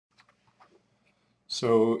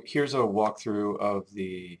So here's a walkthrough of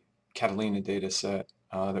the Catalina data set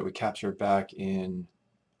that we captured back in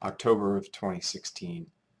October of 2016.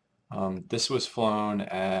 This was flown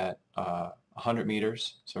at 100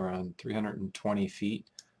 meters, so around 320 feet.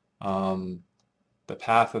 The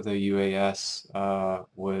path of the UAS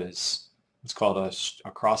was what's called a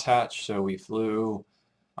crosshatch, so we flew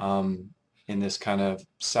in this kind of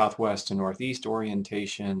southwest to northeast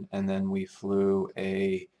orientation, and then we flew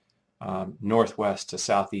a northwest to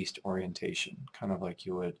southeast orientation, kind of like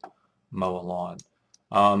you would mow a lawn.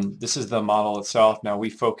 This is the model itself. Now we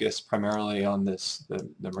focus primarily on the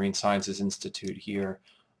Marine Sciences Institute here.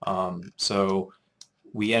 So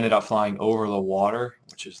we ended up flying over the water,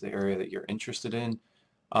 which is the area that you're interested in,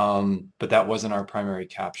 but that wasn't our primary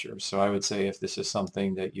capture. So I would say if this is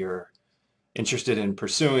something that you're interested in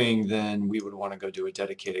pursuing, then we would want to go do a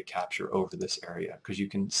dedicated capture over this area, because you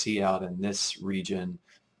can see out in this region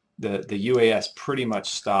the UAS pretty much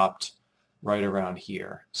stopped right around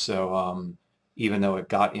here. So even though it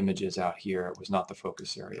got images out here, it was not the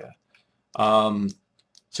focus area.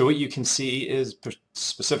 So what you can see is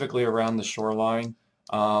specifically around the shoreline,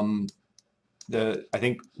 I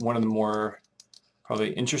think one of the more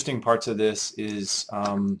probably interesting parts of this is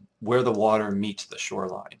where the water meets the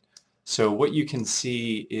shoreline. So what you can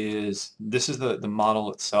see is this is the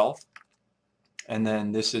model itself, and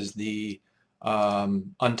then this is the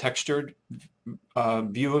untextured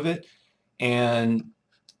view of it. And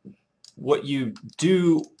what you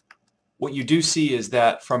do see is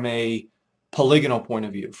that from a polygonal point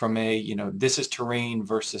of view, from a, this is terrain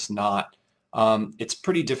versus not, it's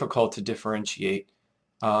pretty difficult to differentiate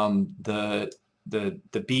the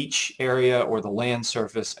beach area or the land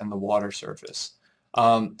surface and the water surface.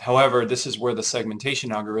 However, this is where the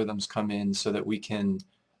segmentation algorithms come in, so that we can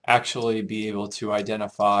actually be able to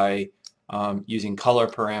identify using color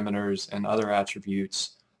parameters and other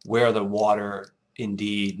attributes where the water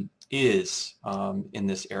indeed is in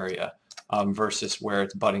this area versus where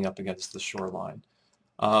it's butting up against the shoreline.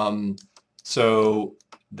 So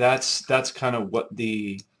that's kind of what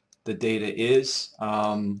the data is.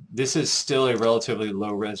 This is still a relatively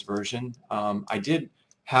low-res version. I did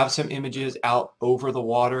have some images out over the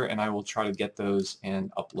water, and I will try to get those and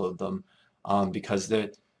upload them because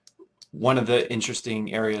one of the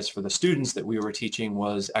interesting areas for the students that we were teaching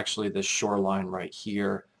was actually the shoreline right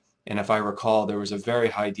here. And if I recall, there was a very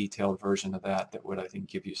high detailed version of that would, I think,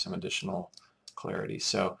 give you some additional clarity.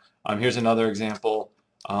 So here's another example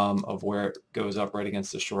of where it goes up right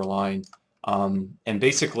against the shoreline. And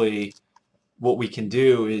basically what we can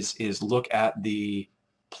do is look at the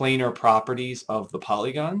planar properties of the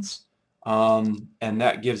polygons, and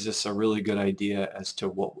that gives us a really good idea as to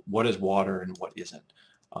what is water and what isn't.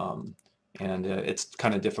 It's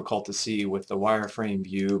kind of difficult to see with the wireframe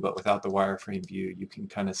view, but without the wireframe view you can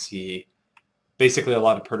kind of see basically a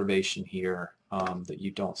lot of perturbation here that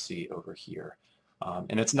you don't see over here.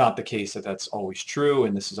 And it's not the case that that's always true,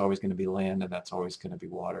 and this is always going to be land and that's always going to be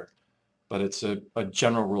water. But it's a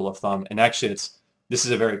general rule of thumb, and actually this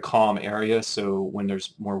is a very calm area, so when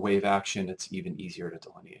there's more wave action it's even easier to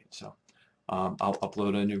delineate. So I'll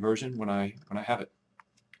upload a new version when I have it.